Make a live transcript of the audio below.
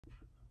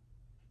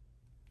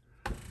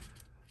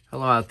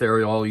Hello out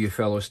there, all you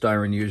fellow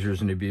styrene users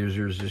and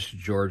abusers. This is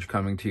George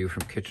coming to you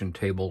from Kitchen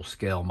Table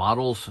Scale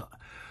Models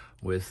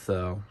with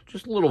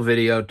just a little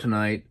video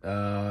tonight.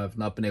 I've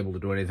not been able to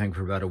do anything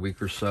for about a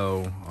week or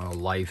so.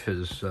 Life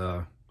has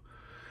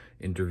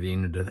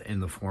intervened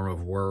in the form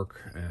of work,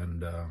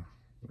 and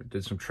we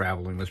did some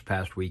traveling this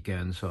past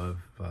weekend, so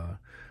I've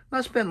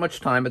not spent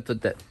much time at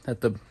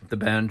the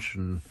bench,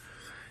 and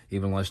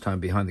even less time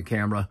behind the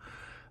camera.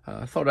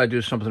 I thought I'd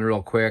do something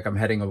real quick. I'm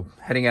heading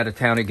out of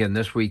town again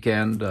this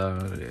weekend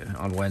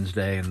on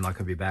Wednesday, and I'm not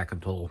going to be back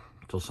until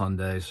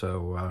Sunday.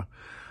 So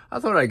I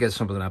thought I'd get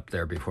something up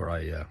there before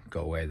I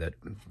go away that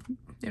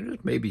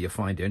maybe you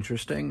find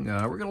interesting.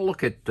 We're going to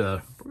look at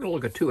two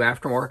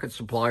aftermarket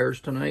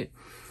suppliers tonight.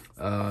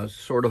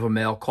 Sort of a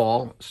mail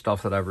call,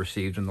 stuff that I've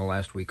received in the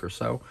last week or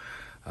so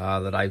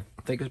that I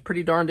think is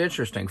pretty darned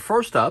interesting.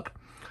 First up,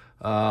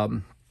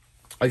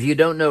 if you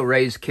don't know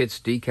Ray's Kits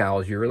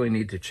decals, you really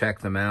need to check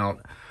them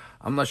out.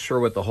 I'm not sure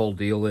what the whole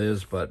deal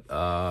is, but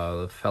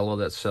the fellow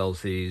that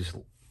sells these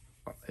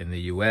in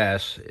the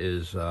U.S.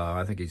 is,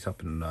 I think he's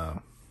up in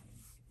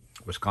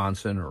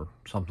Wisconsin or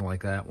something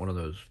like that, one of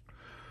those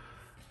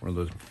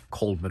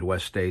cold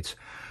Midwest states.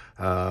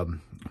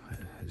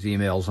 His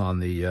email's on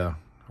the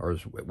or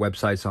his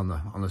website's on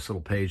this little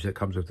page that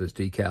comes with his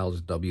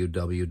decals,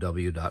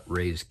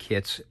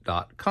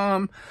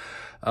 www.rayskits.com.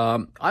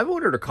 I've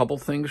ordered a couple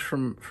things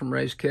from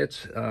Ray's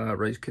Kits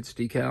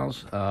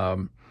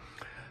decals,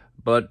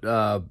 but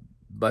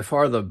by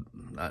far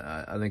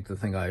I think the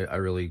thing I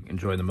really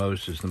enjoy the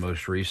most is the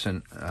most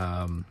recent.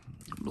 A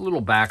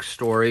little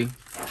backstory.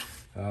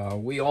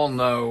 We all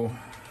know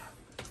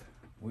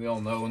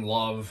and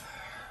love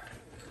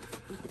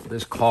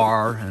this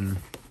car, and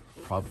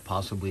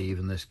possibly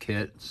even this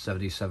kit,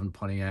 77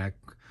 Pontiac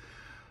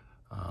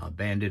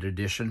Bandit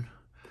Edition.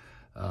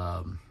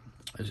 In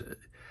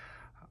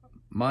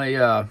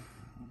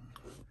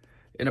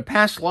a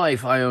past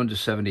life, I owned a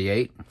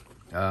 78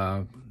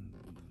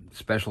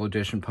 Special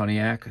Edition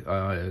Pontiac,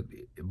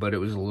 but it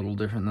was a little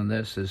different than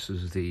this. This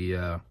is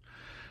a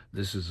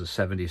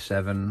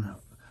 77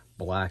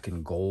 black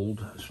and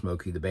gold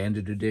Smokey the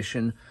Bandit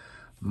Edition.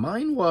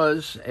 Mine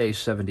was a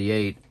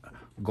 78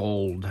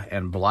 gold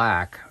and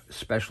black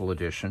Special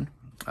Edition.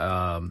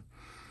 I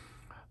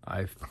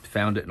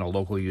found it in a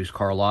local used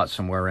car lot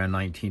somewhere around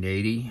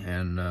 1980,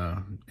 and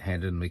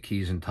handed them the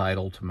keys and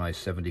title to my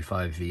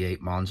 75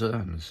 V8 Monza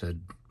and said,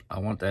 I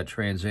want that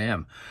Trans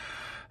Am.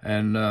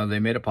 And they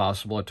made it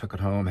possible. I took it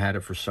home, had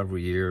it for several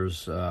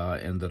years,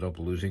 ended up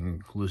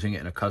losing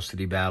it in a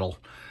custody battle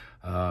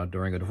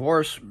during a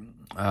divorce.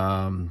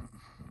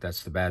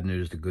 That's the bad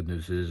news. The good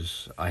news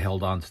is I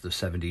held on to the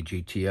 70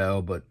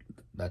 GTO, but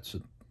that's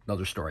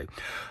another story.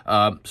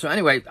 So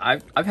anyway,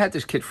 I've had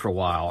this kit for a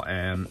while,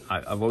 and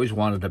I've always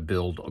wanted to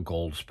build a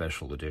gold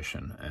Special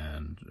Edition,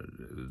 and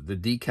the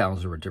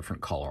decals are a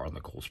different color on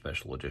the gold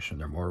Special Edition.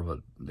 They're more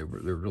of they're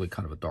really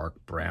kind of a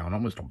dark brown,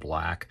 almost a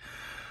black.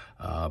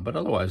 But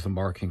otherwise, the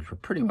markings were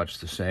pretty much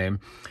the same.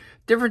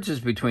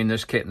 Differences between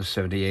this kit and the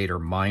 78 are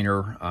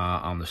minor.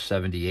 On the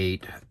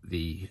 78,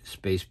 the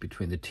space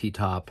between the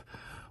T-top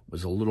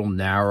was a little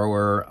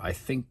narrower. I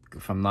think,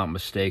 if I'm not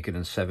mistaken,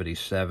 in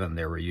 77,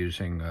 they were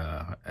using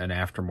an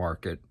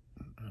aftermarket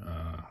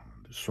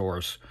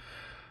source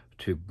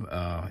to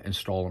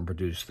install and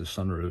produce the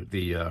sunroof,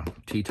 the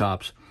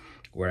T-tops,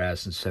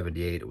 whereas in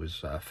 78, it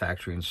was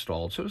factory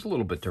installed. So it was a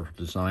little bit different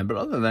design. But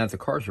other than that, the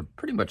cars are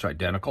pretty much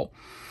identical.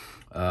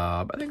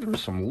 I think there were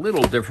some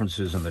little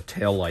differences in the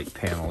taillight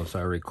panel, as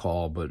I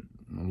recall, but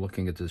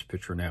looking at this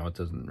picture now, it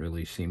doesn't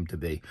really seem to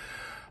be.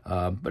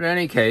 But in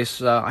any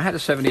case, I had a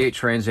 78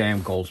 Trans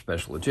Am Gold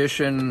Special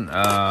Edition.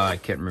 I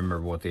can't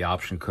remember what the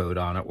option code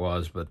on it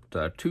was, but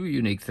two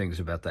unique things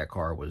about that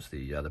car was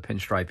the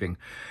pinstriping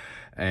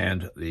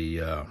and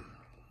the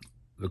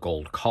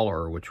gold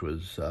color, which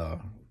was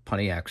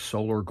Pontiac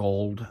Solar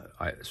Gold.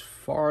 As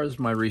far as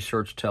my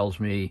research tells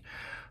me,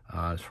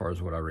 as far as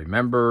what I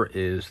remember,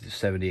 is the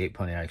 78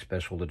 Pontiac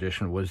Special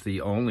Edition was the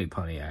only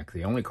car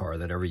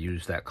that ever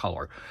used that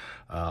color.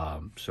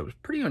 So it was a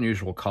pretty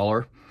unusual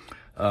color.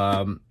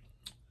 I've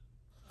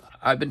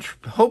been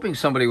hoping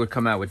somebody would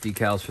come out with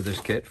decals for this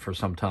kit for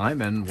some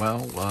time, and,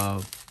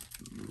 well,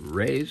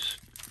 Ray's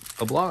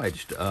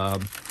obliged.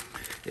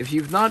 If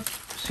you've not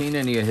seen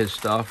any of his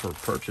stuff or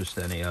purchased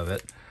any of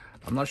it,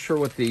 I'm not sure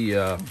what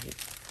the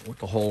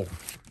whole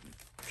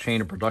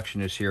chain of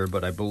production is here,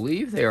 but I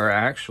believe they are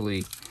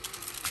actually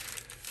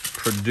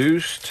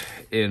produced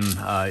in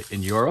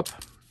Europe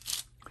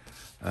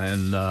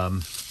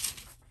and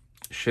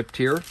shipped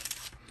here.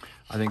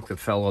 I think the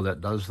fellow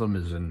that does them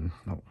is in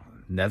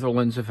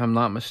Netherlands, if I'm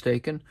not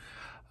mistaken.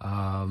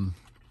 And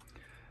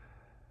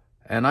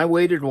I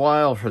waited a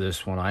while for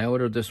this one. I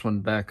ordered this one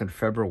back in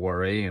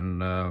February,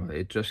 and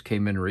it just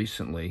came in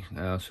recently.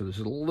 So there's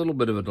a little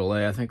bit of a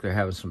delay. I think they're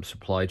having some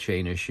supply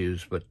chain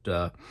issues, but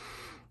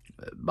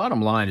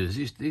bottom line is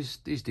these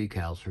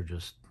decals are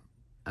just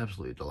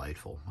absolutely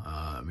delightful.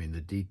 I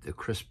mean, the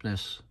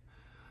crispness,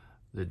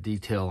 the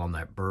detail on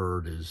that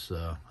bird is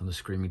on the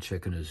Screaming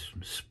Chicken is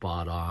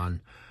spot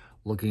on.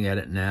 Looking at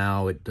it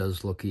now, it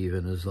does look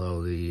even as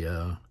though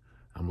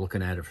I'm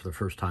looking at it for the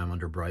first time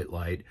under bright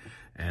light,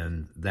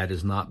 and that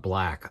is not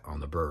black on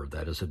the bird.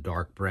 That is a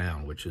dark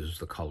brown, which is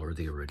the color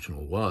the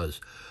original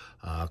was.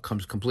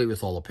 Comes complete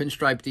with all the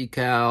pinstripe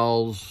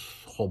decals,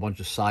 a whole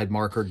bunch of side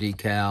marker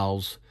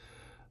decals.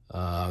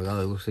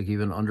 It looks like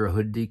even under a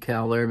hood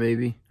decal there,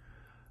 maybe.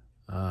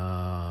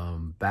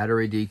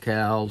 Battery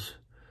decals.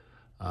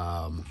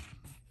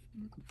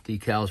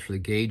 Decals for the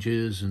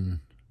gauges and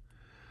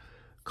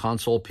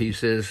console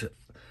pieces.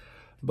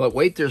 But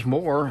wait, there's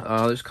more.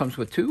 This comes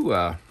with two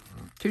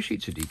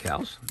sheets of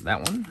decals.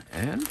 That one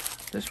and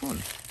this one.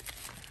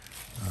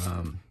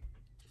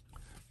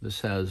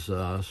 This has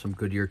some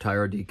Goodyear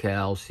tire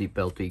decals,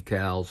 seatbelt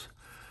decals,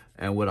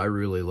 and what I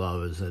really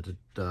love is that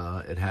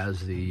it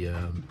has the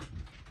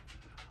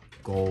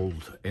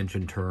gold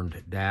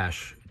engine-turned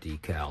dash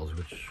decals,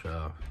 which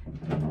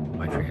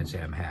my Trans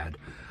Am had,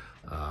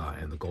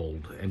 and the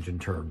gold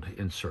engine-turned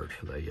insert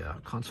for the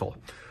console.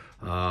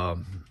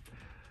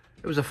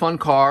 It was a fun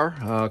car.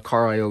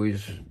 I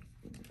always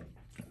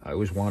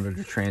wanted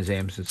a Trans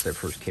Am since they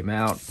first came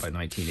out. By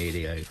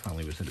 1980, I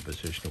finally was in a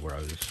position where I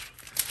was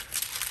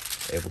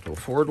able to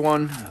afford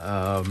one.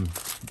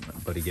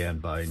 But again,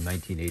 by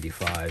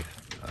 1985,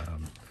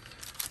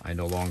 I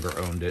no longer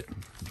owned it,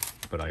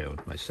 but I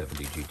owned my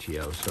 70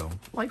 GTO, so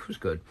life was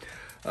good.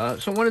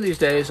 So one of these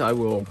days, I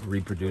will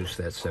reproduce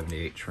that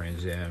 78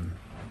 Trans Am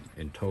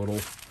in total,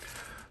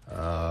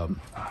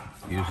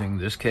 using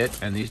this kit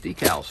and these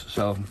decals.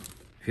 So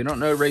if you don't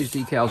know Ray's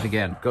Decals,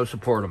 again, go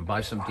support them.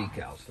 Buy some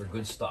decals. They're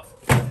good stuff.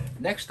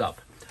 Next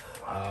up,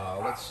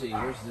 let's see.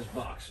 Here's this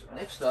box.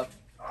 Next up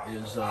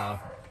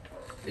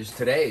is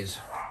today's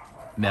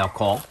mail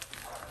call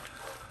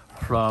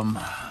from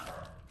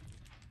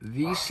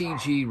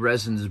VCG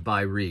Resins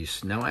by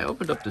Reese. Now, I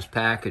opened up this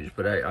package,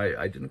 but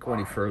I didn't go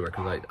any further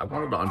because I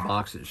wanted to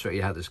unbox it and show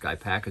you how this guy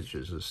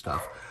packages this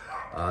stuff.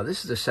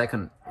 This is the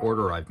second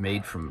order I've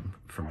made from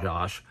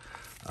Josh.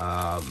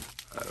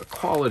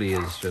 Quality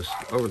is just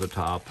over the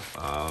top.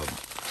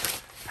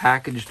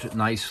 Packaged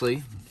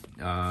nicely.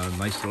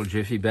 Nice little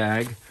Jiffy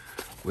bag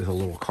with a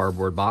little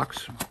cardboard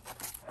box.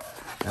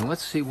 And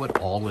let's see what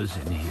all is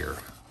in here.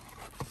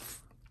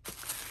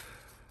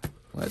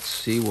 Let's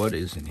see what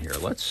is in here.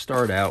 Let's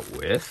start out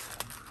with,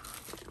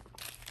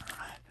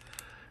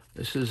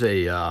 this is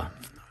it's a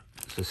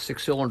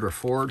 6-cylinder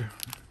Ford,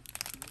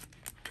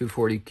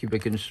 240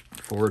 cubic inch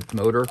Ford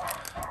motor,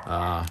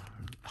 hot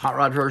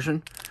rod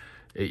version.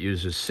 It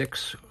uses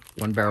 6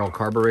 one-barrel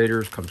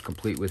carburetors, comes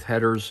complete with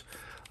headers,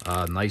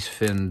 nice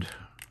finned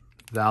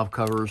valve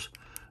covers,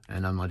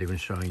 and I'm not even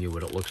showing you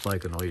what it looks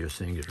like, and all you're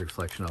seeing is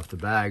reflection off the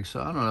bag.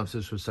 So I don't know if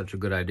this was such a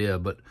good idea,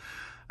 but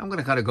I'm going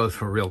to kind of go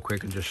through real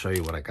quick and just show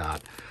you what I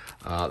got.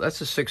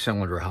 That's a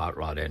 6-cylinder hot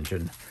rod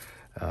engine.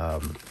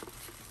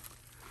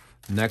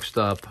 Next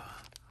up,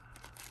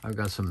 I've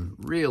got some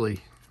really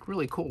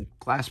cool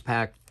glass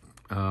pack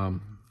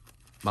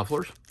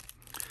mufflers.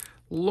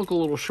 Look a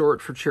little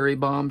short for cherry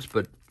bombs,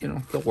 but you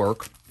know, they'll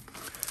work.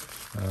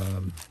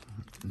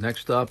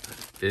 Next up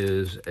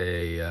is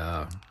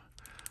a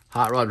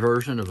hot rod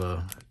version of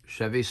a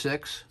Chevy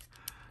 6.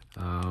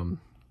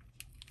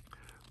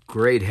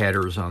 Great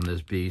headers on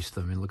this beast.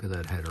 I mean, look at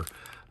that header.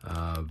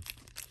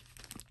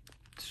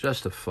 It's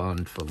just a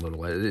fun little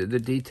way. The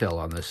detail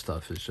on this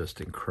stuff is just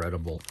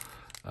incredible.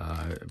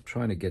 I'm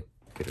trying to get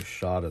a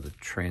shot of the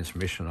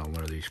transmission on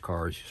one of these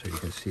cars so you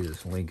can see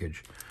this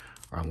linkage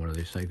on one of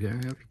these things. I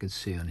don't know if you can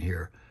see on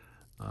here.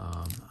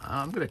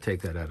 I'm going to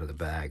take that out of the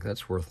bag.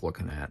 That's worth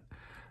looking at.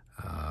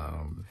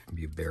 If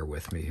you bear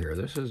with me here.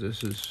 This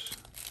is.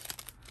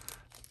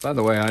 By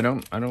the way, I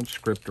don't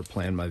script or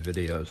plan my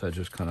videos. I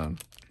just kind of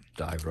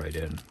dive right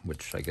in,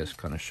 which I guess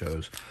kind of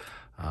shows.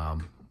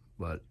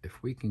 But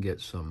if we can get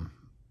some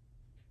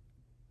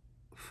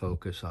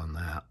focus on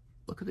that,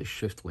 look at the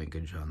shift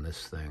linkage on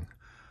this thing.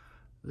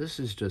 This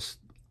is just,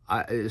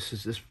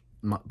 this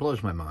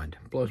blows my mind.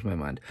 Blows my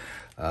mind.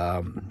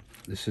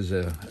 This is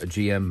a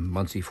GM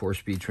Muncie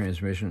 4-speed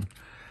transmission.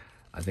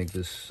 I think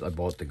I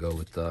bought to go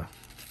with the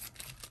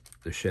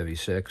Chevy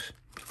 6.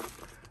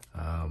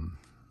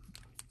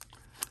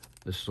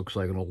 This looks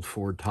like an old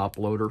Ford top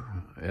loader.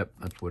 Yep,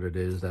 that's what it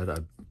is. I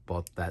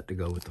bought that to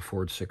go with the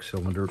Ford 6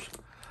 cylinders.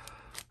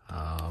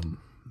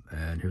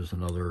 And here's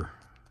another,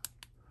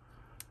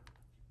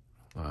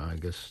 I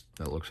guess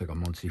that looks like a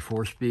Muncie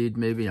 4-speed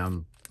maybe.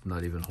 I'm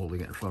not even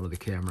holding it in front of the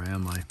camera,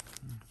 am I?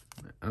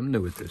 I'm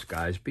new at this,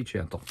 guys. Be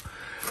gentle.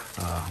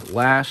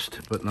 Last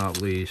but not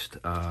least,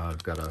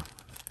 I've got a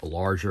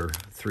larger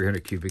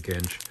 300 cubic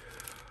inch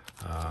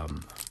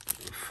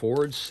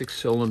Ford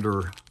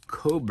 6-cylinder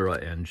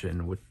Cobra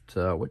engine.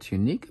 What's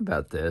unique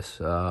about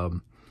this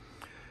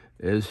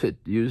is it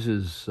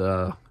uses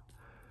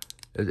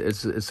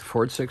it's a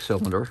Ford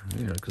 6-cylinder,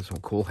 you know, got some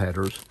cool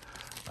headers,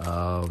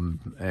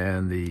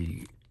 and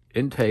the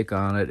intake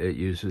on it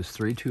uses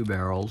 3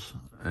 2-barrels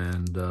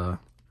and a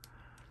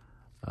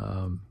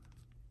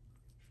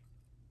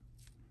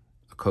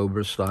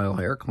Cobra style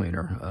air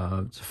cleaner.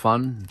 It's a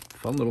fun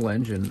little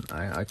engine.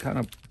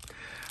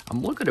 I'm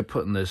I'm looking at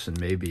putting this in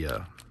maybe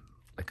a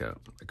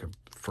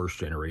first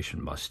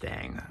generation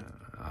Mustang.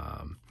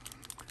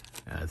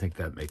 And I think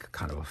that'd make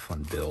kind of a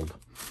fun build.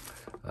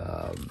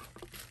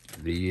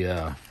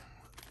 The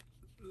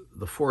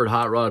Ford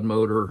hot rod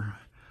motor,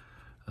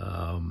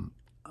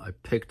 I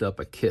picked up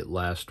a kit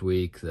last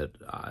week that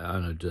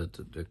I did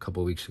a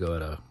couple of weeks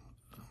ago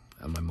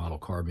at my model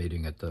car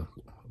meeting at the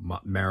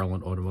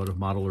Maryland Automotive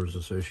Modelers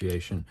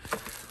Association.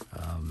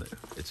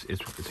 It's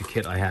a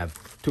kit I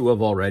have two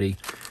of already.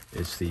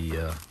 It's the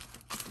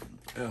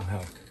oh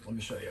hell, let me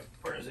show you.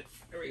 Where is it?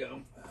 Here we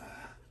go.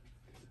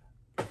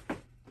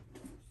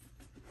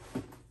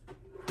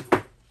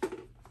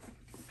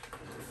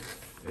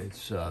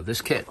 It's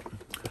this kit.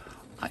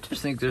 I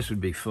just think this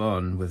would be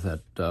fun with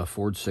that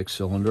Ford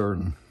 6-cylinder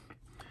and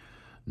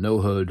no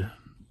hood,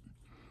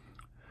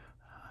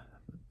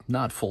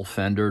 not full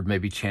fendered.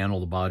 Maybe channel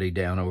the body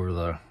down over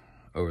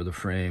the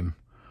frame.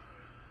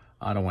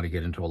 I don't want to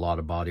get into a lot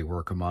of body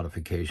work or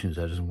modifications.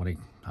 I just want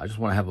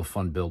to have a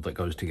fun build that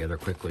goes together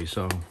quickly.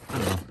 So I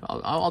don't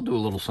know. I'll do a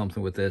little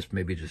something with this.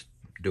 Maybe just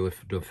do a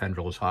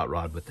fenderless hot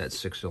rod with that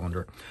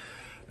 6-cylinder,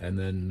 and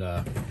then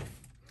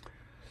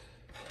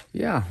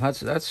yeah,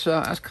 that's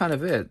kind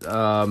of it.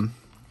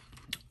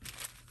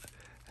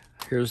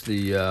 Here's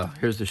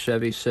the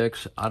Chevy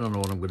 6. I don't know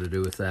what I'm going to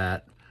do with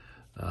that.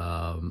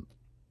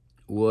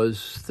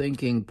 Was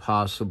thinking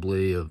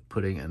possibly of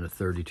putting in a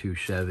 32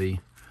 Chevy.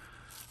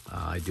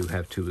 I do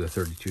have two of the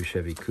 32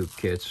 Chevy coupe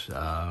kits,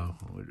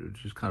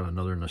 which is kind of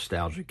another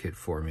nostalgia kit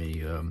for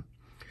me.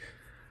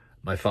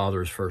 My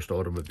father's first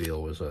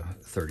automobile was a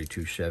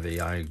 32 Chevy.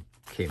 I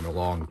came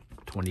along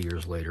 20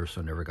 years later,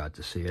 so never got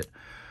to see it.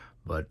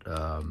 But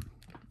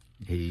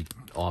he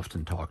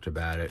often talked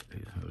about it.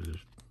 It was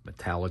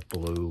metallic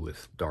blue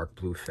with dark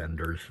blue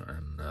fenders,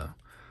 and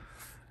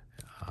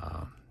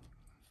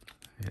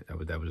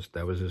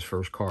that was his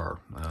first car,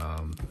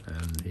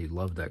 and he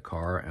loved that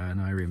car.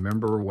 And I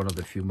remember one of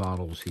the few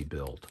models he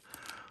built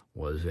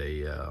was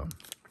a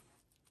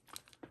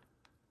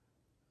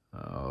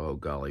oh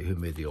golly, who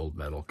made the old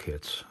metal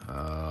kits?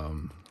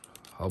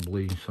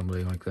 Hubley,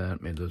 somebody like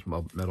that made those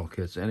metal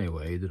kits.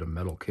 Anyway, he did a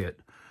metal kit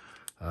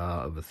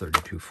of a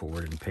 32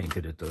 Ford and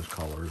painted it those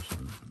colors.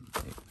 And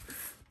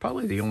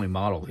probably the only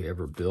model he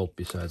ever built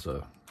besides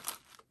a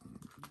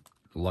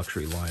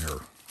luxury liner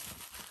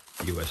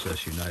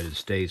USS United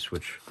States,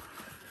 which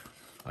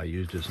I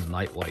used as a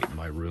nightlight in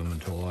my room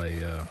until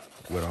I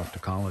went off to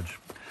college.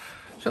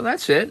 So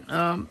that's it.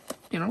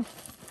 You know,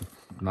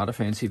 not a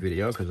fancy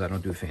video because I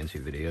don't do fancy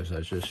videos.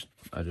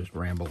 I just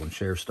ramble and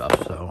share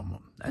stuff. So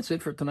that's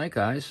it for tonight,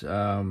 guys.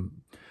 I'm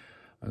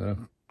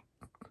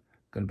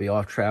gonna be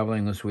off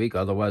traveling this week.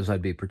 Otherwise,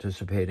 I'd be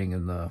participating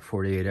in the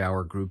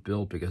 48-hour group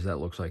build because that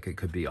looks like it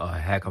could be a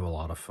heck of a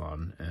lot of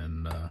fun.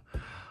 And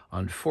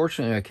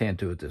unfortunately, I can't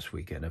do it this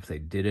weekend. If they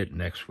did it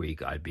next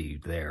week, I'd be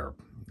there.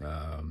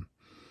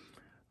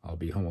 I'll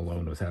be home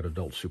alone without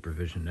adult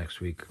supervision next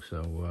week,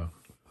 so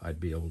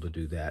I'd be able to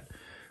do that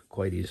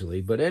quite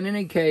easily. But in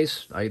any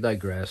case, I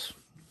digress.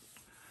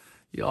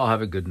 You all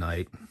have a good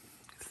night.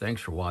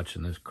 Thanks for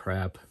watching this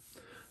crap.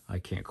 I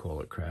can't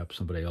call it crap.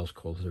 Somebody else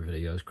calls their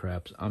videos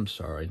craps. I'm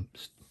sorry.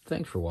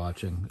 Thanks for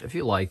watching. If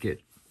you like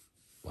it,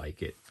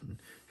 like it.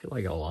 If you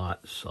like it a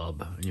lot,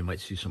 sub. And you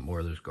might see some more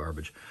of this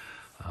garbage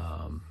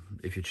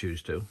if you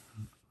choose to.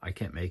 I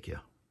can't make you.